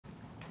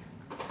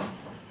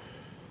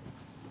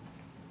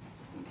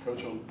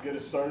Coach will get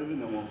us started,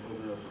 and then we'll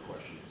open it up for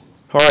questions.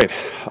 All right,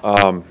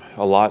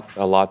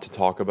 a lot to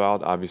talk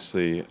about.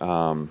 Obviously,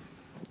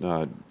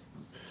 uh,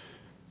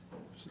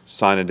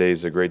 signing day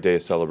is a great day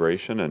of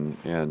celebration,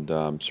 and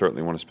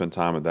certainly want to spend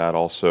time with that.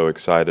 Also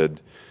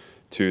excited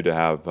too to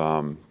have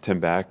Tim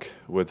back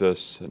with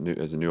us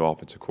as a new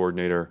offensive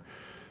coordinator,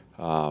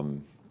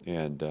 and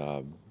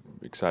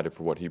excited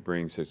for what he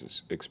brings,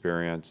 his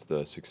experience,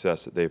 the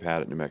success that they've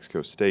had at New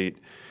Mexico State.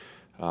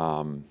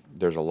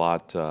 There's a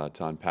lot to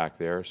unpack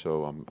there,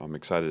 so I'm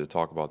excited to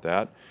talk about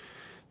that.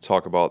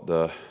 Talk about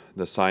the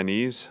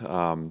signees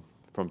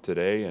from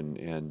today,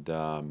 and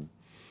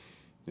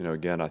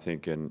again, I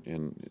think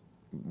in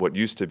what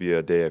used to be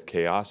a day of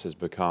chaos has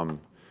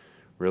become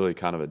really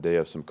kind of a day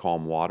of some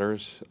calm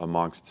waters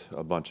amongst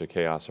a bunch of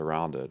chaos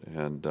around it.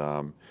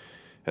 And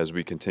as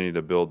we continue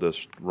to build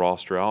this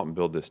roster out and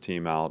build this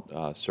team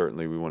out,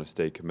 certainly we want to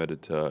stay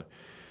committed to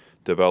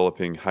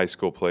developing high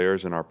school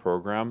players in our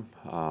program,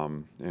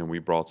 and we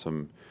brought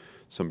some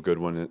good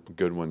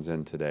ones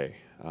in today.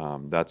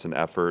 That's an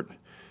effort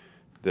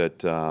that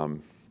there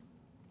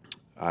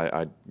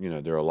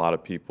are a lot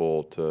of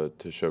people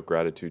to show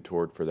gratitude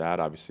toward for that.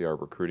 Obviously, our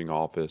recruiting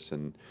office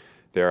and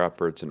their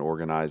efforts in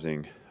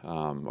organizing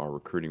our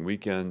recruiting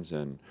weekends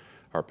and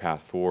our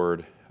path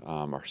forward,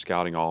 our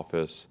scouting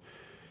office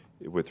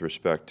with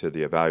respect to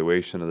the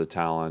evaluation of the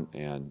talent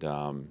and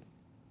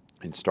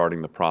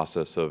starting the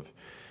process of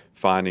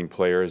finding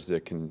players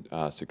that can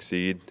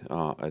succeed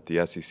at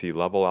the SEC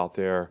level out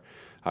there.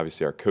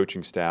 Obviously, our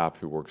coaching staff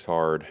who works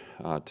hard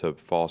to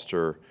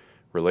foster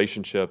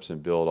relationships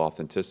and build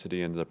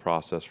authenticity into the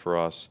process for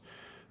us,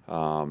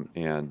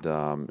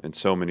 and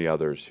so many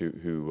others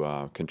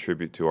who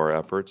contribute to our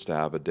efforts to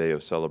have a day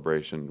of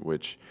celebration,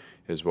 which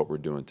is what we're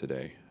doing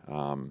today.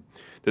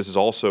 This is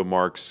also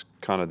marks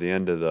kind of the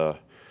end of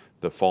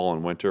the fall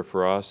and winter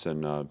for us,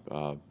 and a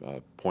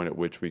point at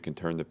which we can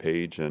turn the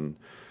page and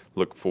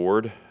look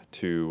forward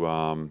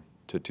to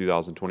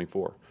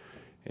 2024.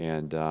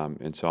 And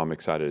so I'm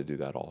excited to do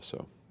that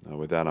also.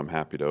 With that, I'm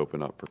happy to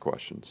open up for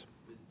questions.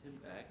 With Tim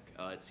back,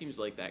 it seems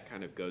like that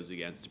kind of goes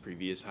against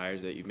previous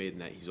hires that you've made, in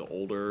that he's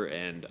older,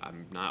 and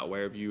I'm not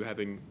aware of you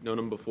having known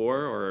him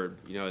before, or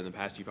in the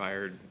past you've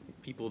hired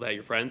people that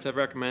your friends have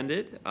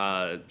recommended.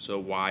 So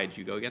why did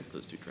you go against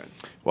those two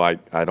trends? Well,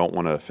 I don't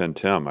want to offend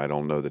Tim. I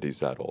don't know that he's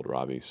that old,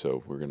 Robbie,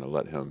 so we're going to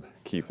let him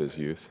keep his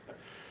youth.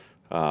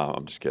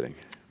 I'm just kidding.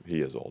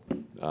 He is old.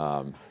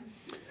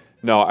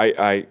 No,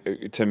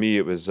 to me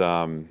it was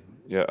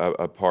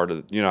a part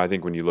of I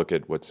think when you look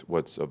at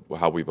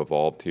how we've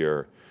evolved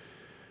here,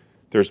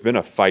 there's been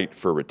a fight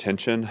for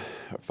retention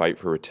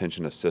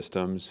of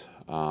systems,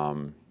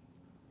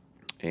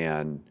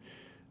 and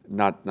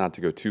not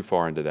to go too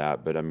far into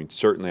that, but I mean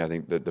certainly I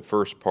think that the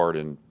first part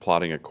in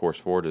plotting a course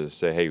forward is to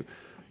say, hey,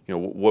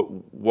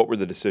 what were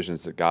the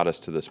decisions that got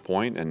us to this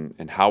point,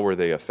 and how were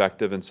they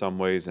effective in some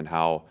ways, and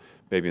how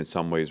maybe in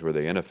some ways were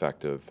they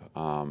ineffective.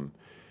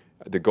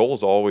 The goal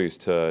is always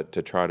to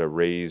try to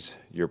raise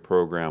your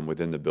program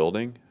within the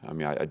building. I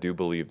mean, I do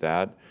believe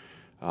that.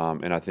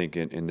 And I think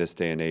in this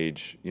day and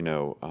age,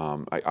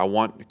 I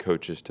want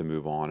coaches to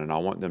move on, and I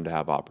want them to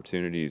have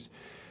opportunities.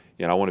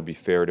 I want to be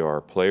fair to our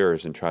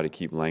players and try to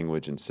keep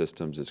language and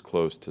systems as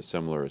close to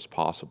similar as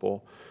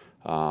possible.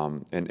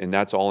 And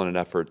that's all in an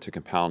effort to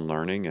compound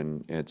learning,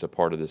 and it's a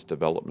part of this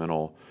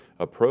developmental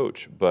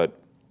approach. But,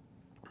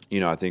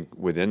 I think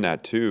within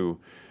that too,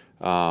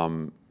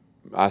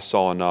 I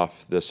saw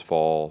enough this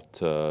fall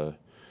to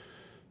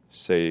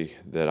say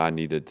that I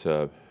needed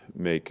to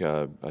make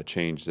a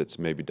change that's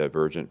maybe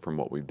divergent from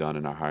what we've done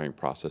in our hiring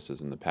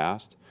processes in the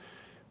past,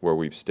 where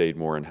we've stayed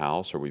more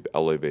in-house or we've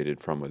elevated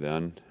from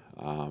within.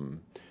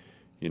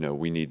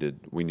 We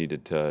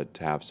needed to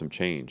have some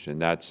change,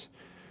 and that's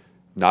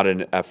not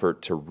an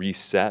effort to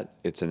reset.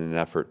 It's in an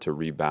effort to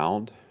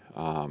rebound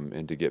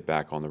and to get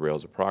back on the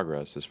rails of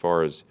progress. As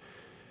far as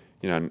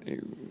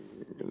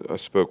I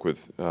spoke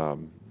with,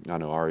 I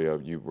know Aria,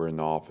 you were in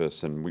the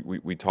office, and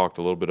we talked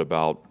a little bit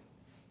about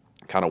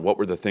kind of what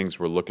were the things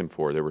we're looking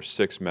for. There were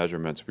 6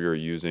 measurements we were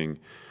using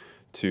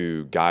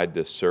to guide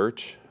this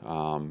search,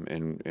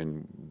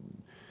 and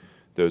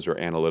those are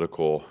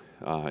analytical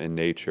in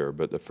nature.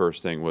 But the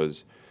first thing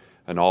was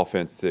an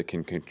offense that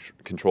can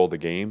control the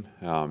game.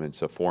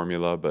 It's a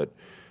formula, but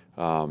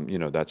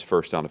that's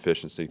first down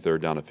efficiency,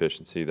 third down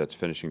efficiency, that's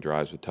finishing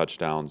drives with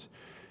touchdowns.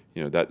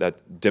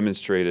 That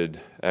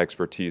demonstrated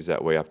expertise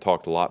that way. I've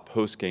talked a lot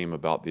post-game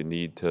about the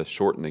need to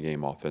shorten the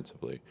game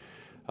offensively,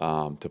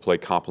 to play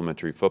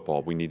complementary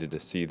football. We needed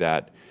to see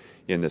that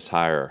in this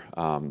hire.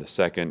 The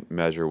second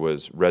measure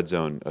was red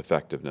zone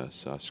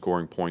effectiveness,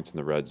 scoring points in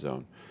the red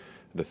zone.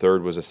 The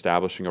third was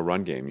establishing a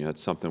run game.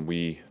 That's something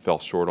we fell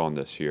short on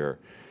this year.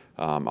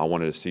 I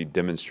wanted to see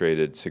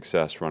demonstrated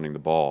success running the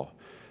ball.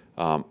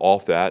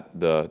 Off that,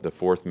 the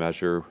fourth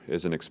measure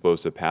is an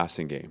explosive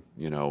passing game,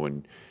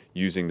 and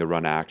using the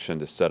run action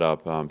to set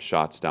up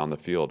shots down the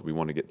field. We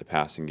want to get the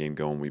passing game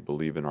going. We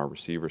believe in our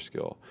receiver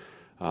skill.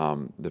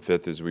 The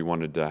fifth is we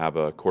wanted to have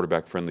a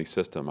quarterback-friendly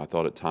system. I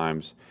thought at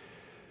times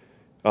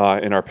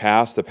in our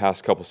the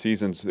past couple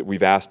seasons, that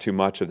we've asked too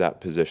much of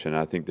that position.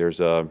 I think there's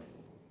an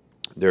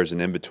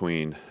in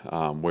between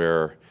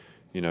where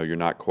you're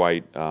not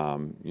quite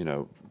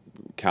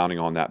counting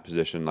on that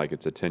position like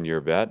it's a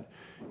 10-year vet.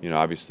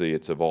 Obviously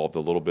it's evolved a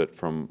little bit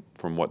from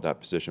what that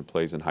position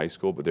plays in high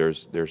school, but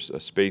there's a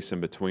space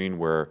in between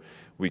where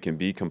we can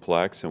be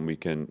complex and we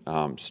can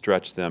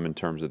stretch them in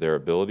terms of their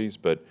abilities.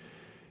 But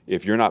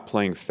if you're not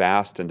playing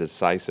fast and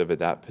decisive at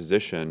that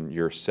position,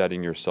 you're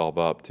setting yourself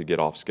up to get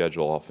off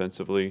schedule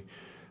offensively.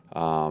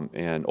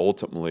 And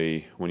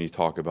ultimately, when you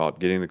talk about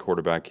getting the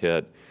quarterback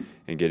hit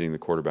and getting the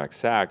quarterback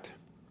sacked,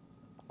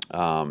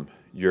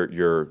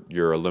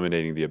 you're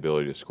eliminating the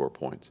ability to score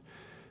points.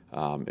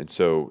 And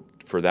so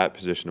for that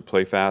position to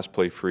play fast,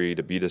 play free,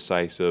 to be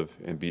decisive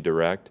and be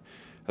direct,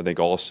 I think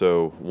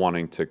also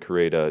wanting to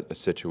create a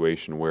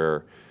situation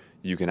where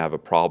you can have a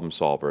problem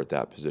solver at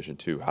that position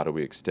too. How do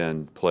we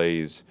extend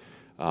plays,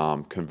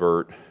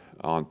 convert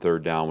on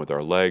third down with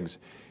our legs,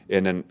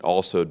 and then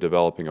also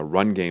developing a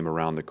run game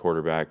around the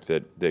quarterback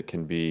that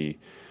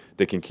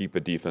can keep a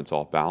defense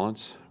off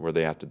balance, where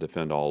they have to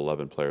defend all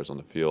 11 players on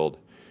the field.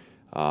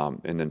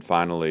 And then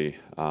finally,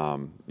 I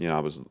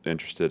was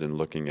interested in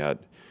looking at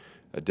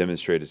a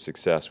demonstrated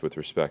success with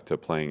respect to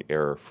playing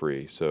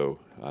error-free. So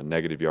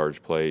negative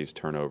yardage plays,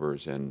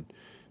 turnovers, and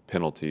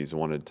penalties.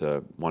 Wanted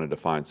to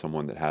find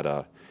someone that had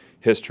a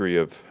history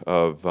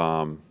of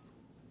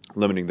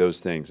limiting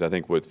those things. I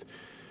think with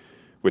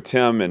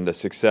Tim and the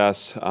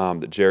success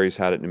that Jerry's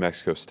had at New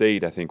Mexico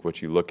State, I think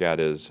what you look at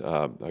is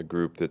a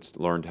group that's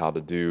learned how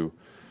to do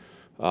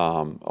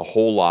a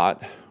whole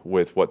lot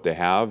with what they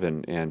have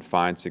and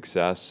find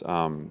success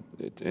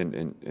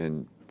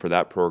in for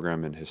that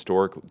program and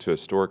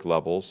historic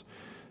levels.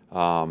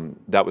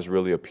 That was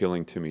really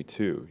appealing to me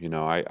too.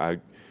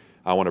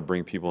 I want to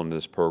bring people into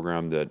this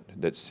program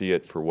that see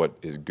it for what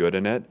is good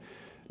in it,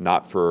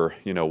 not for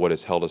what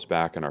has held us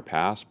back in our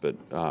past, but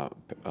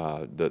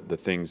the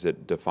things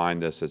that define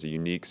this as a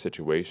unique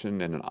situation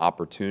and an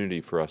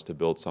opportunity for us to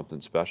build something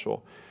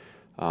special.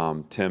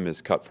 Tim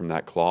is cut from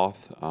that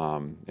cloth,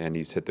 and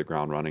he's hit the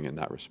ground running in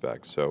that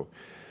respect. So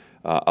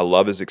I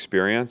love his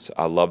experience.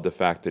 I love the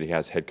fact that he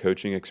has head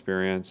coaching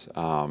experience.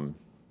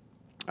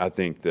 I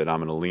think that I'm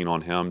going to lean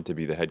on him to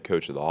be the head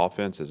coach of the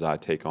offense as I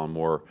take on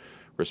more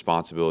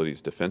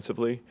responsibilities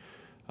defensively.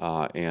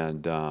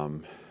 And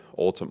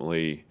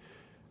ultimately,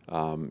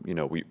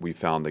 we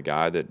found the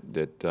guy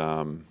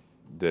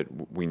that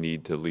we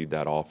need to lead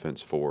that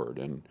offense forward.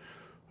 And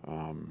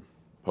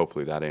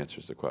hopefully that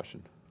answers the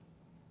question.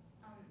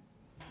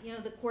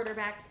 The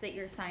quarterbacks that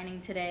you're signing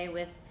today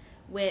with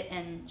Witt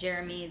and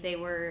Jeremy, they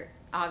were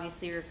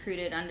obviously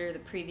recruited under the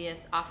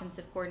previous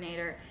offensive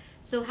coordinator.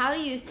 So how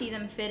do you see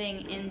them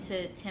fitting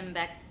into Tim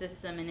Beck's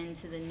system and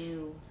into the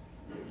new,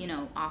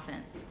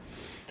 offense?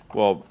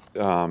 Well,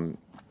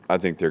 I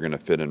think they're going to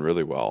fit in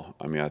really well.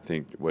 I mean, I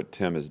think what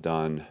Tim has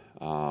done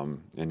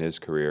in his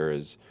career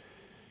is,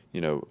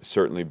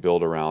 certainly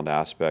build around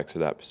aspects of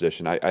that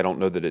position. I don't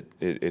know that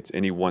it's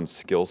any one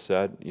skill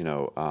set.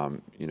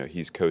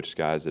 He's coached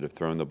guys that have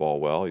thrown the ball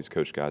well. He's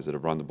coached guys that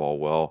have run the ball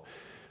well.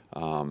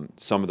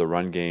 Some of the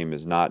run game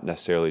is not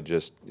necessarily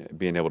just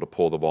being able to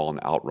pull the ball and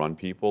outrun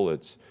people.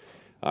 It's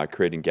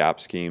creating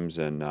gap schemes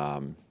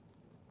and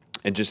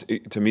just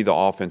to me, the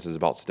offense is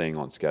about staying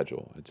on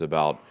schedule. It's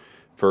about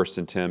 1st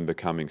and 10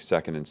 becoming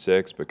 2nd and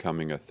 6,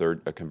 becoming a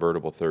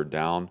convertible third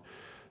down.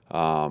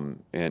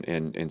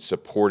 And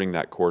supporting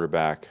that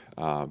quarterback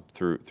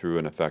through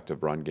an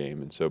effective run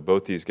game. And so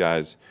both these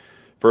guys,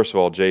 first of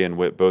all, Jay and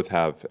Witt both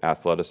have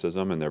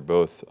athleticism, and they're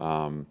both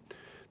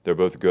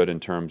good in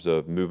terms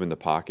of moving the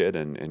pocket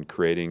and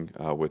creating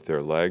with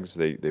their legs.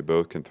 They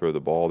both can throw the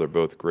ball. They're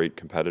both great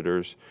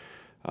competitors,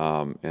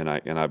 and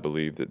I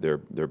believe that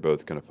they're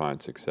both going to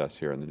find success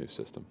here in the new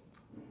system.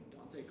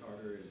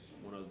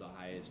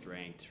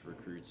 Ranked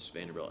recruits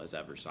Vanderbilt has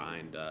ever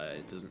signed.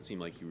 It doesn't seem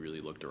like you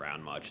really looked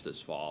around much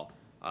this fall.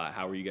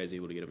 How were you guys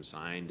able to get him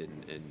signed,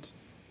 and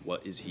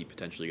what is he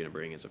potentially going to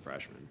bring as a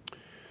freshman?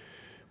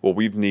 Well,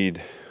 we've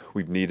needed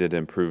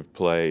improved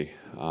play,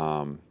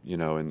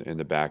 in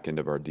the back end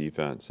of our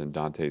defense, and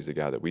Dante's the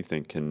guy that we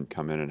think can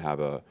come in and have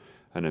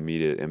an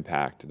immediate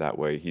impact. That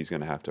way, he's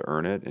going to have to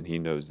earn it, and he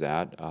knows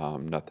that.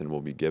 Nothing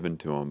will be given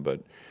to him,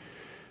 but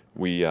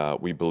we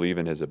believe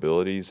in his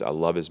abilities. I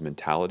love his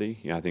mentality.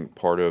 I think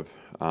part of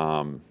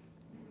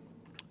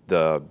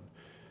the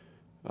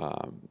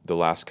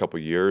last couple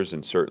of years,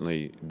 and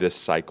certainly this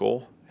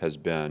cycle, has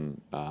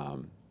been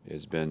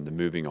the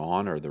moving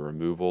on or the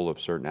removal of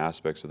certain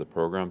aspects of the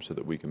program so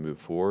that we can move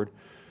forward.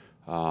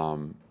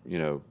 We're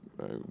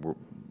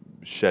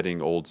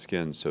shedding old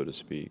skin, so to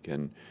speak,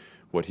 and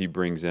what he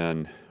brings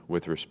in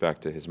with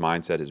respect to his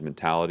mindset, his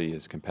mentality,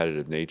 his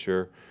competitive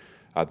nature,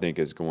 I think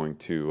is going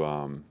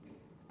to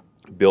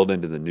build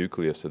into the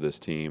nucleus of this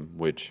team,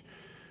 which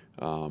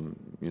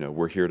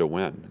we're here to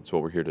win. It's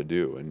what we're here to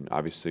do. And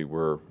obviously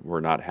we're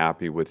not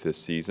happy with this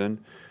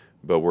season,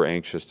 but we're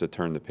anxious to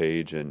turn the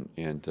page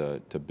and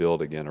to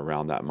build again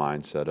around that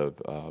mindset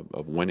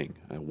of winning,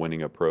 a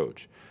winning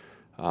approach.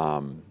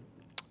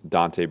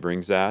 Dante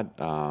brings that.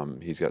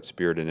 He's got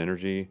spirit and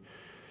energy.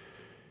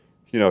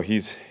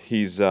 He's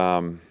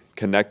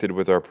connected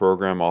with our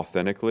program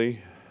authentically.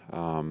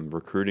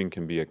 Recruiting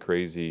can be a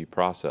crazy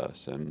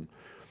process, and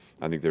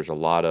I think there's a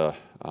lot of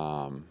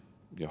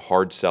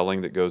hard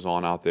selling that goes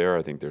on out there.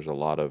 I think there's a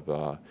lot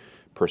of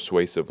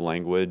persuasive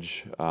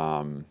language,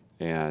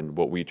 and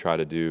what we try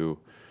to do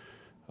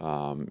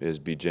is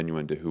be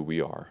genuine to who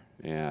we are,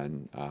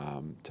 and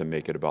to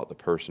make it about the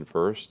person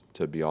first,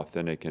 to be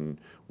authentic in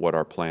what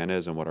our plan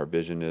is and what our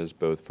vision is,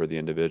 both for the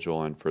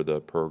individual and for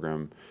the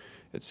program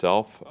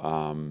itself.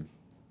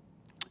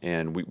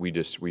 And we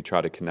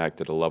try to connect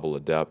at a level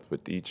of depth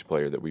with each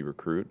player that we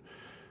recruit,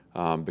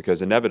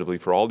 because inevitably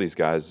for all these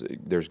guys,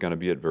 there's going to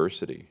be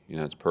adversity.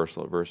 It's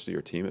personal adversity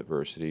or team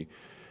adversity.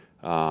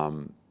 We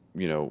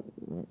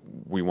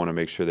want to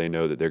make sure they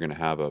know that they're going to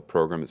have a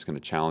program that's going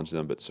to challenge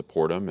them but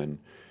support them, and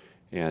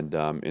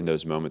in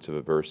those moments of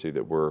adversity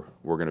that we're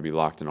going to be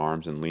locked in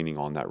arms and leaning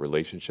on that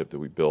relationship that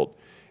we built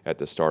at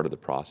the start of the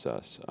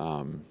process.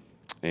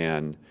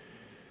 And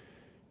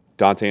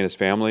Dante and his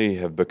family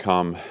have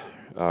become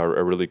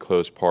a really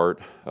close part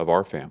of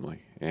our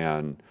family,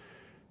 and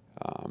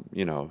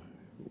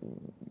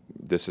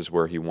this is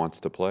where he wants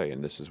to play,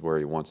 and this is where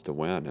he wants to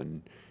win,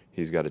 and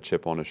he's got a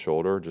chip on his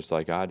shoulder just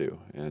like I do.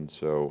 And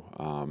so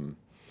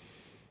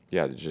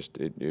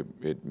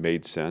it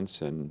made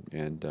sense,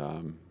 and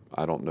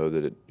I don't know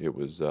that it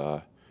was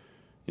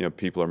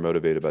people are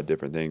motivated by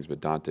different things, but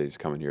Dante's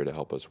coming here to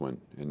help us win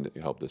and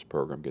help this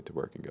program get to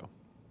where it can go.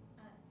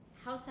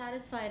 How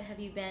satisfied have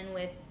you been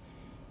with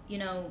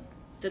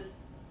the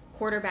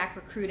quarterback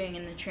recruiting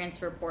and the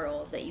transfer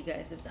portal that you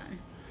guys have done?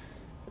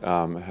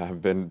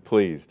 I've been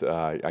pleased.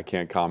 I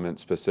can't comment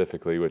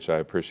specifically, which I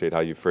appreciate how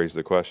you phrased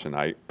the question.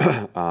 I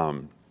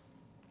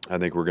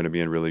think we're going to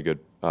be in really good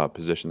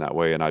position that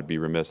way, and I'd be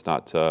remiss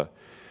not to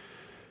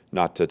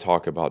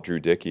talk about Drew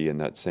Dickey in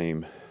that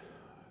same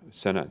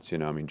sentence.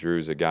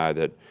 Drew's a guy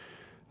that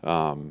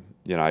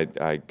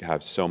I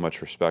have so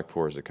much respect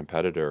for as a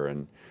competitor,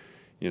 and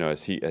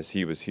as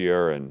he was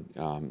here, and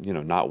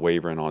not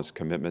wavering on his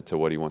commitment to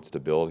what he wants to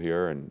build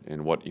here,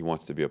 and what he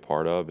wants to be a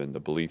part of, and the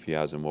belief he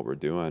has in what we're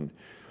doing.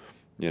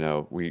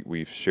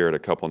 We've shared a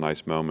couple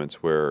nice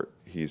moments where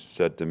he's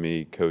said to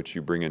me, "Coach,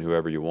 you bring in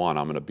whoever you want,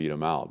 I'm going to beat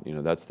them out."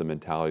 That's the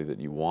mentality that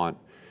you want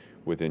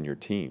within your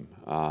team.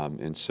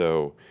 And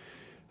so,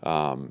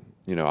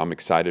 I'm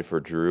excited for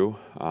Drew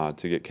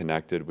to get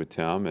connected with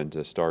Tim and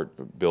to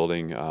start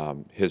building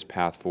his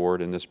path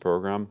forward in this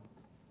program.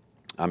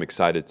 I'm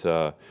excited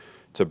to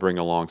bring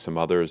along some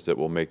others that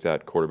will make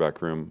that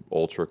quarterback room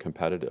ultra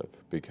competitive,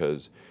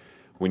 because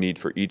we need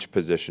for each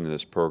position in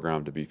this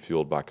program to be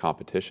fueled by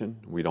competition.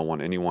 We don't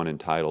want anyone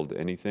entitled to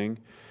anything.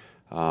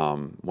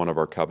 One of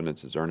our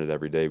covenants is earn it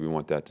every day. We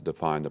want that to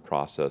define the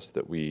process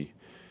that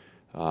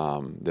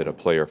that a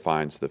player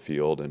finds the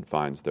field and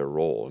finds their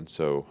role. And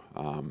so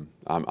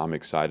I'm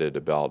excited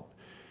about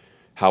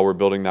how we're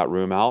building that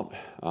room out,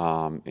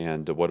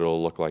 and what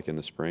it'll look like in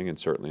the spring and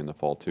certainly in the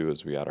fall too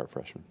as we add our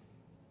freshmen.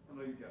 I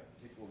know you've got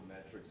particular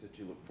metrics that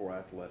you look for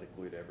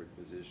athletically at every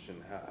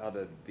position. How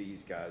do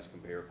these guys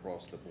compare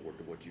across the board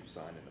to what you've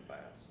signed in the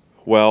past?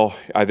 Well,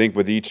 I think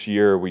with each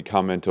year we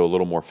come into a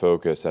little more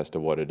focus as to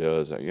what it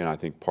is. I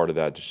think part of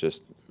that is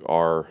just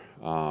our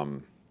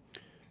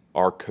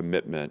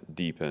commitment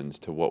deepens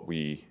to what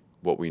we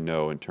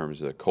know in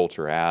terms of the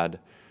culture add,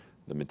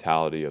 the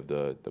mentality of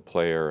the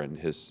player and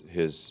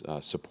his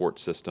support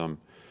system,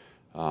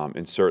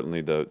 and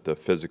certainly the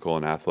physical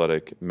and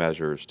athletic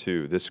measures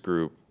too. This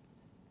group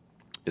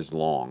is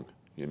long.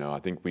 I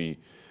think we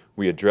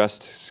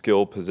addressed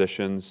skill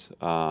positions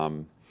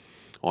on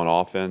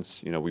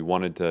offense. We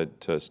wanted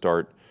to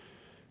start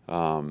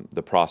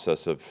the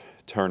process of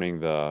turning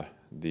the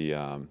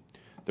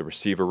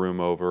receiver room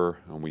over,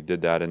 and we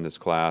did that in this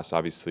class.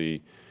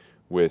 Obviously,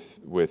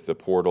 with the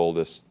portal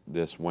this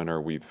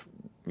winter,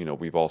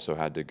 we've also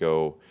had to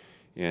go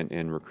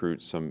and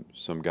recruit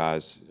some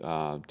guys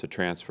to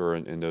transfer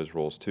in those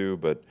roles too.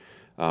 But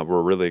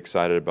we're really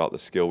excited about the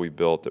skill we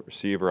built at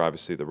receiver.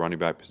 Obviously, the running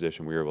back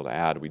position we were able to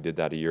add. We did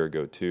that a year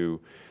ago too.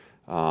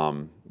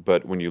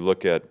 But when you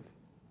look at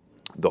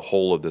the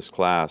whole of this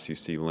class, you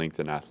see length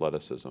and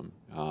athleticism,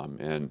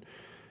 and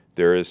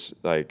there is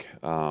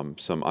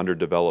some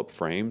underdeveloped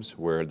frames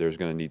where there's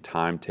going to need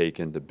time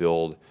taken to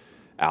build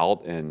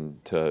out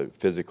and to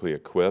physically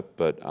equip.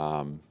 But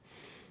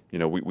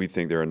we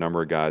think there are a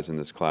number of guys in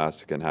this class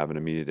that can have an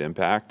immediate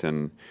impact,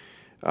 and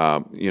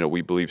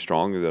we believe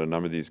strongly that a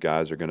number of these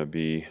guys are going to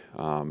be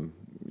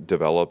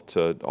developed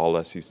to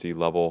all SEC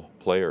level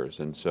players,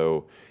 and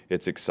so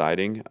it's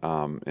exciting.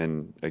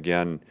 And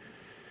again,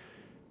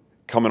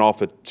 coming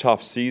off a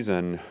tough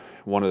season,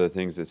 one of the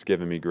things that's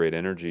given me great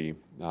energy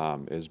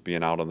is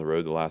being out on the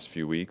road the last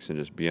few weeks and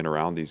just being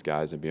around these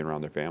guys and being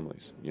around their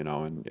families,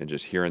 and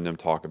just hearing them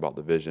talk about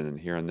the vision and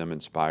hearing them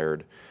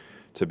inspired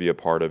to be a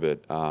part of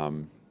it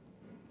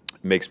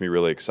makes me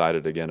really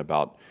excited again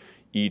about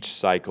each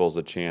cycle's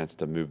a chance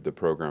to move the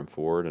program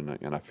forward,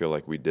 and I feel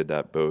like we did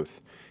that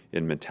both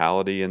in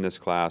mentality in this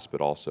class,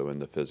 but also in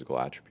the physical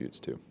attributes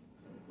too.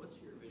 What's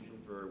your vision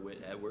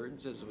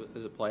Edwards as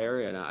a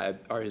player, and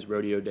are his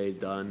rodeo days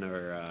done,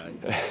 or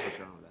what's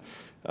wrong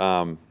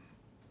with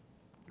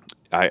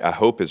that? I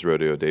hope his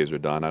rodeo days are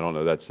done. I don't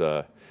know. That's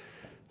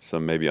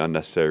some maybe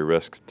unnecessary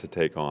risks to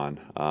take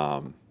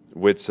on.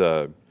 Whit's,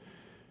 first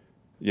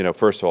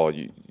of all,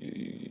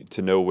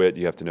 to know Whit,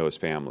 you have to know his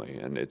family,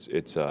 and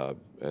it's a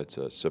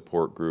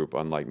support group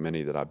unlike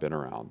many that I've been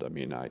around. I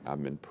mean,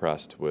 I'm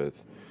impressed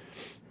with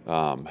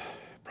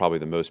probably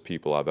the most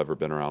people I've ever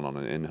been around on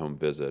an in-home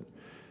visit,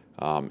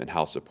 and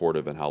how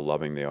supportive and how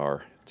loving they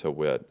are to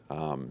Whit.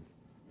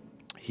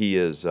 He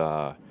is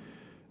a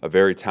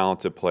very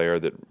talented player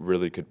that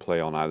really could play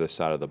on either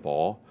side of the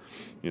ball.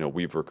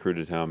 We've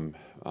recruited him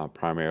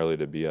primarily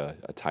to be a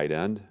tight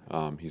end.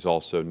 He's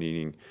also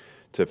needing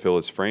to fill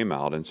his frame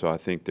out, and so I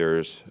think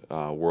there's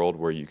a world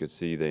where you could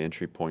see the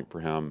entry point for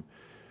him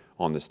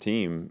on this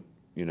team,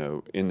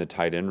 in the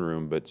tight end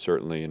room, but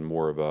certainly in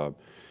more of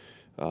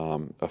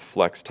a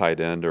flex tight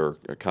end or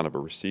a kind of a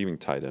receiving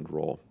tight end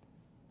role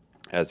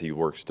as he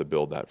works to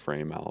build that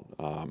frame out.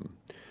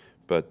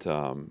 But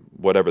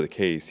whatever the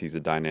case, he's a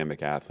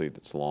dynamic athlete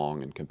that's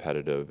long and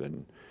competitive,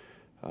 and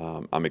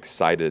I'm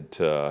excited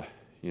to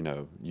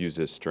use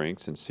his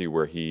strengths and see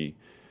where he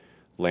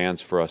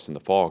lands for us in the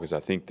fall, because I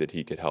think that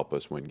he could help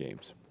us win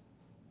games.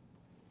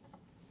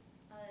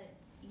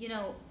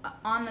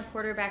 On the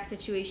quarterback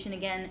situation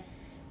again,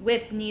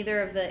 with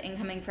neither of the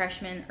incoming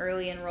freshmen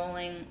early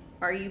enrolling,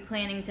 are you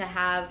planning to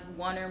have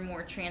one or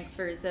more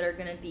transfers that are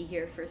going to be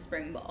here for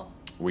spring ball?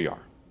 We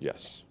are,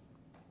 yes.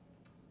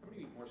 How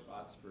many more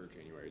spots for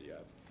January do you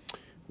have?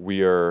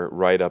 We are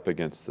right up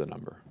against the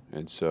number,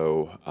 and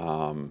so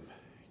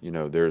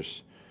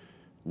there's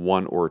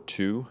one or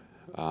two,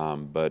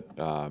 but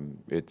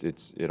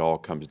it all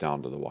comes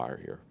down to the wire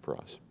here for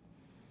us.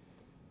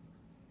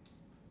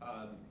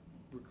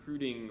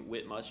 Recruiting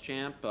Whit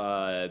Muschamp,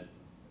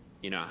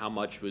 how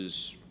much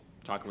was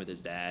talking with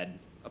his dad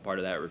a part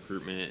of that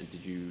recruitment?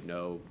 Did you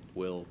know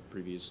Will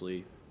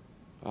previously?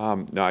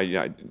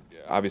 No,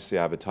 obviously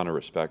I have a ton of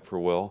respect for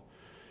Will.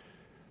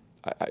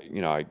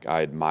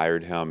 I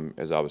admired him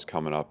as I was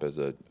coming up as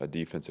a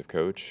defensive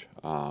coach,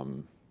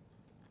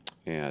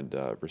 and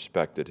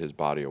respected his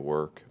body of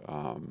work,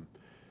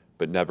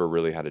 but never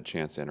really had a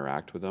chance to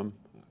interact with him.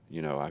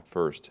 I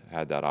first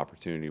had that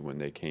opportunity when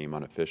they came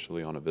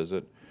unofficially on a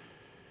visit.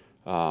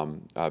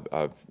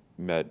 I've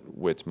met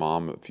Whit's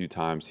mom a few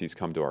times. He's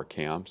come to our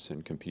camps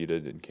and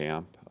competed in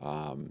camp.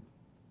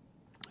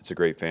 It's a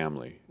great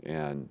family,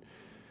 and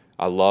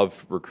I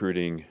love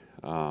recruiting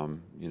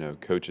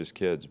coaches'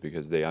 kids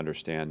because they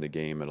understand the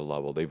game at a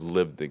level. They've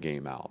lived the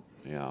game out,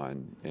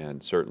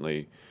 and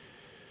certainly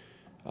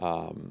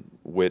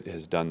Whit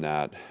has done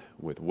that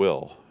with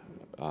Will.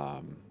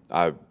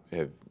 I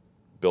have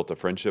built a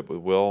friendship with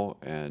Will,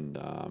 and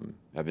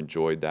have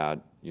enjoyed that,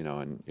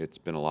 and it's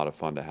been a lot of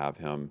fun to have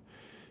him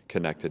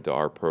connected to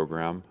our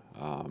program.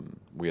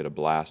 We had a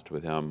blast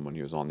with him when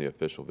he was on the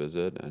official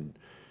visit, and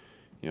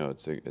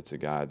it's a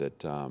guy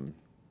that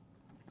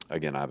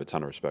again I have a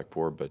ton of respect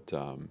for, but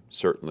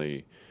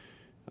certainly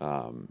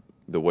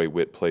the way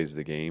Whit plays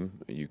the game,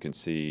 you can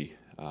see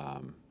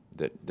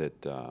that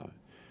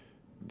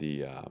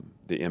the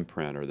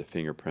imprint or the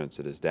fingerprints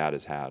that his dad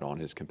has had on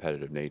his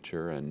competitive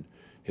nature and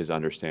his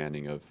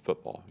understanding of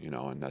football,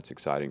 and that's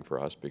exciting for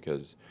us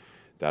because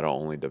that'll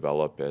only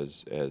develop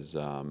as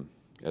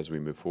we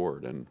move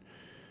forward. And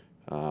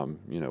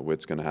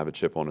Whit's going to have a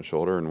chip on his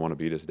shoulder and want to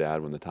beat his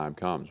dad when the time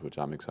comes, which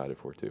I'm excited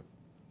for too.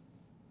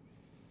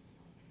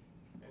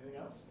 Anything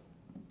else?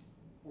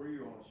 Were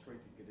you on a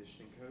strength and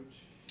conditioning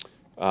coach?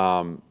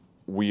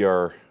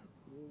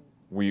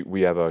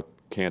 We have a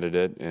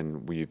candidate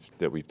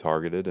that we've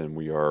targeted, and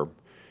we are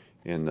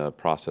in the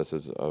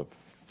processes of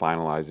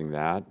finalizing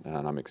that,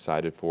 and I'm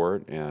excited for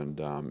it.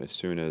 And as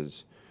soon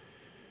as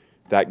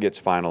that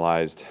gets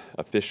finalized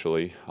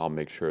officially, I'll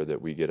make sure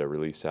that we get a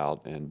release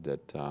out and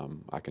that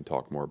I can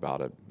talk more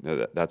about it.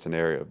 That's an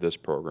area of this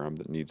program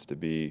that needs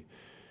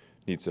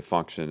to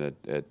function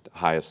at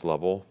highest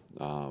level,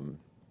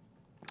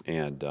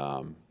 and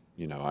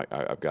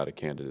I've got a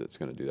candidate that's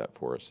going to do that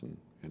for us, and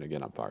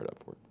again, I'm fired up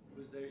for it.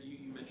 Was there,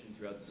 you mentioned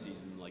throughout the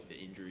season, like the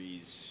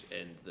injuries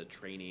and the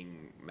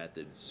training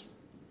methods,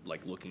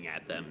 like looking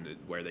at them,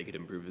 where they could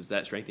improve. Is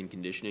that strength and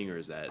conditioning, or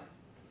is that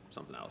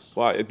something else?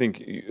 Well, I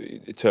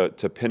think to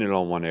pin it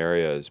on one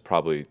area is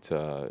probably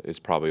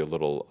a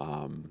little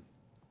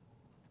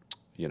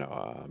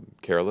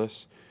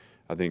careless.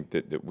 I think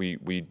that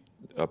we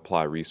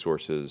apply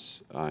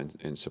resources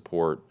and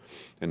support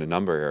in a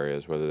number of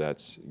areas, whether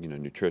that's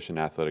nutrition,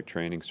 athletic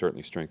training,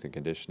 certainly strength and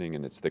conditioning,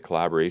 and it's the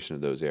collaboration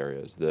of those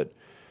areas that,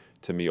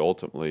 to me,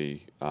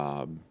 ultimately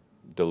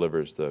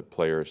delivers the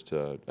players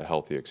to a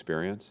healthy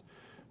experience,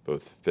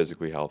 both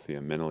physically healthy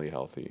and mentally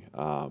healthy.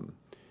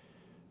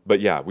 But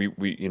yeah, we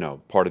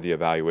part of the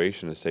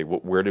evaluation is say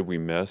where did we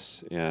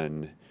miss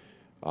in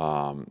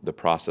the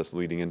process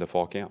leading into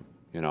fall camp,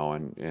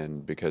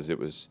 and because it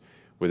was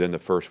within the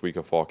first week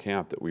of fall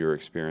camp that we were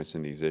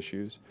experiencing these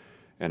issues.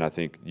 And I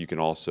think you can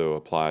also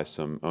apply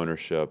some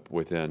ownership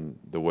within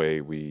the way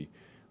we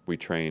we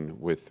train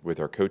with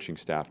our coaching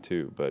staff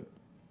too. But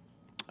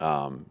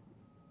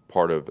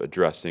part of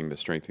addressing the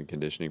strength and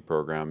conditioning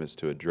program is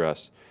to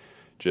address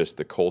just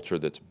the culture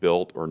that's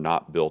built or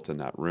not built in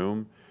that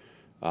room,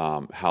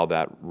 how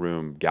that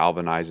room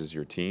galvanizes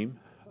your team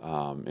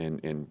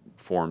and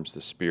forms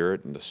the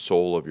spirit and the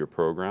soul of your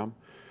program.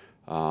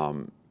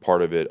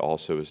 Part of it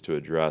also is to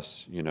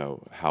address,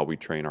 how we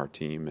train our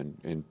team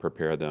and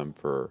prepare them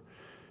for,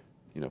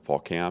 fall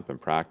camp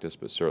and practice,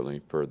 but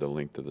certainly for the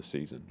length of the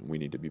season. We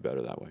need to be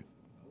better that way.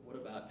 What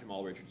about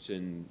Jamal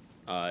Richardson?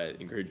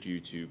 Encouraged you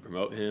to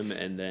promote him,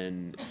 and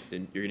then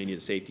you're going to need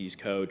a safeties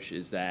coach.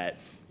 Is that,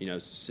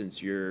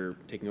 since you're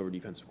taking over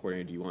defensive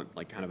coordinator, do you want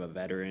like kind of a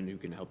veteran who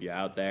can help you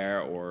out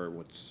there, or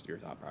what's your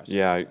thought process?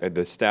 Yeah,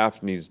 the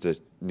staff needs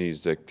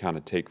to kind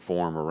of take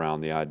form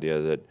around the idea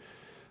that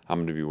I'm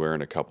going to be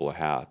wearing a couple of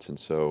hats, and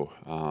so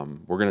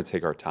we're going to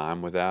take our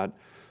time with that,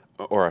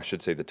 or I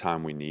should say the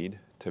time we need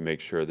to make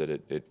sure that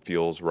it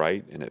feels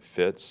right and it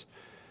fits.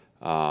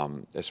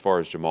 As far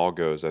as Jamal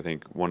goes, I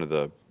think one of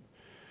the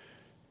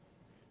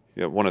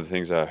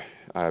things I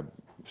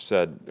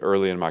said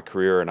early in my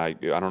career, and I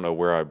don't know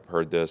where I've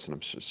heard this,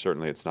 and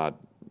certainly it's not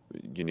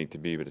unique to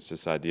me, but it's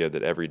this idea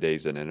that every day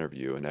is an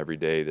interview, and every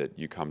day that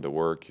you come to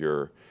work,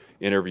 you're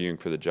interviewing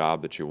for the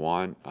job that you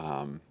want.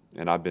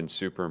 And I've been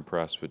super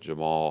impressed with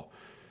Jamal,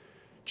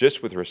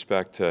 just with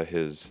respect to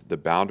the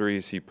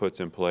boundaries he puts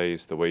in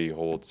place, the way he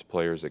holds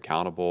players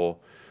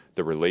accountable,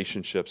 the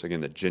relationships,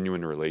 again, the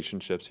genuine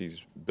relationships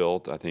he's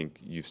built. I think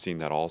you've seen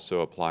that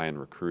also apply in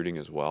recruiting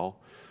as well.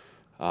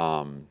 He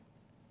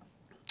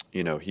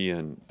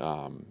and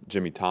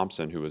Jimmy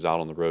Thompson, who was out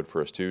on the road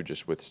for us too,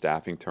 just with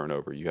staffing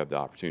turnover, you have the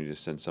opportunity to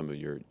send some of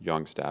your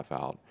young staff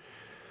out.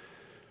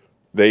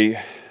 They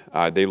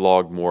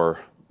logged more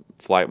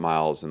flight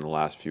miles in the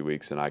last few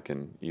weeks than I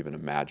can even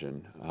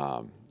imagine.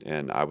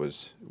 And I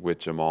was with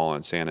Jamal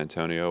in San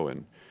Antonio,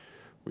 and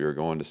we were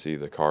going to see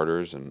the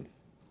Carters, and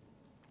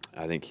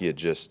I think he had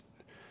just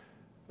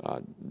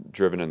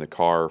driven in the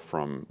car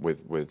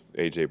with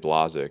A.J.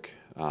 Blazik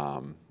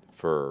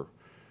for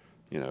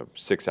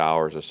 6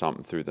 hours or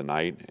something through the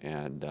night,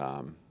 and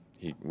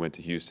he went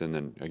to Houston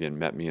and again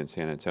met me in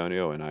San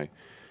Antonio, and I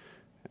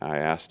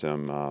asked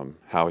him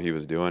how he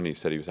was doing. He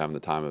said he was having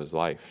the time of his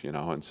life,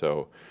 and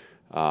so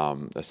a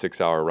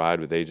 6-hour ride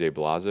with A.J.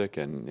 Blazik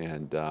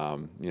and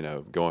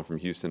going from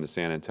Houston to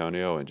San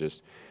Antonio and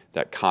just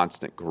that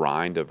constant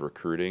grind of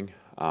recruiting.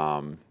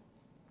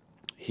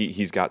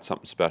 He's got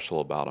something special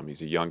about him.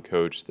 He's a young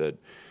coach that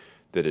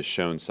has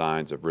shown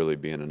signs of really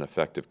being an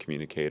effective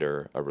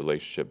communicator, a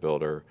relationship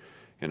builder,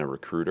 and a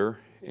recruiter.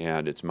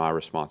 And it's my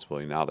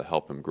responsibility now to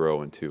help him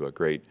grow into a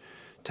great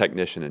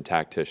technician and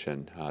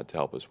tactician to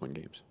help us win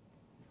games.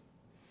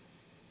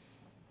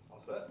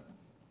 All set?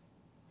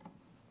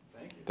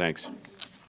 Thank you. Thanks.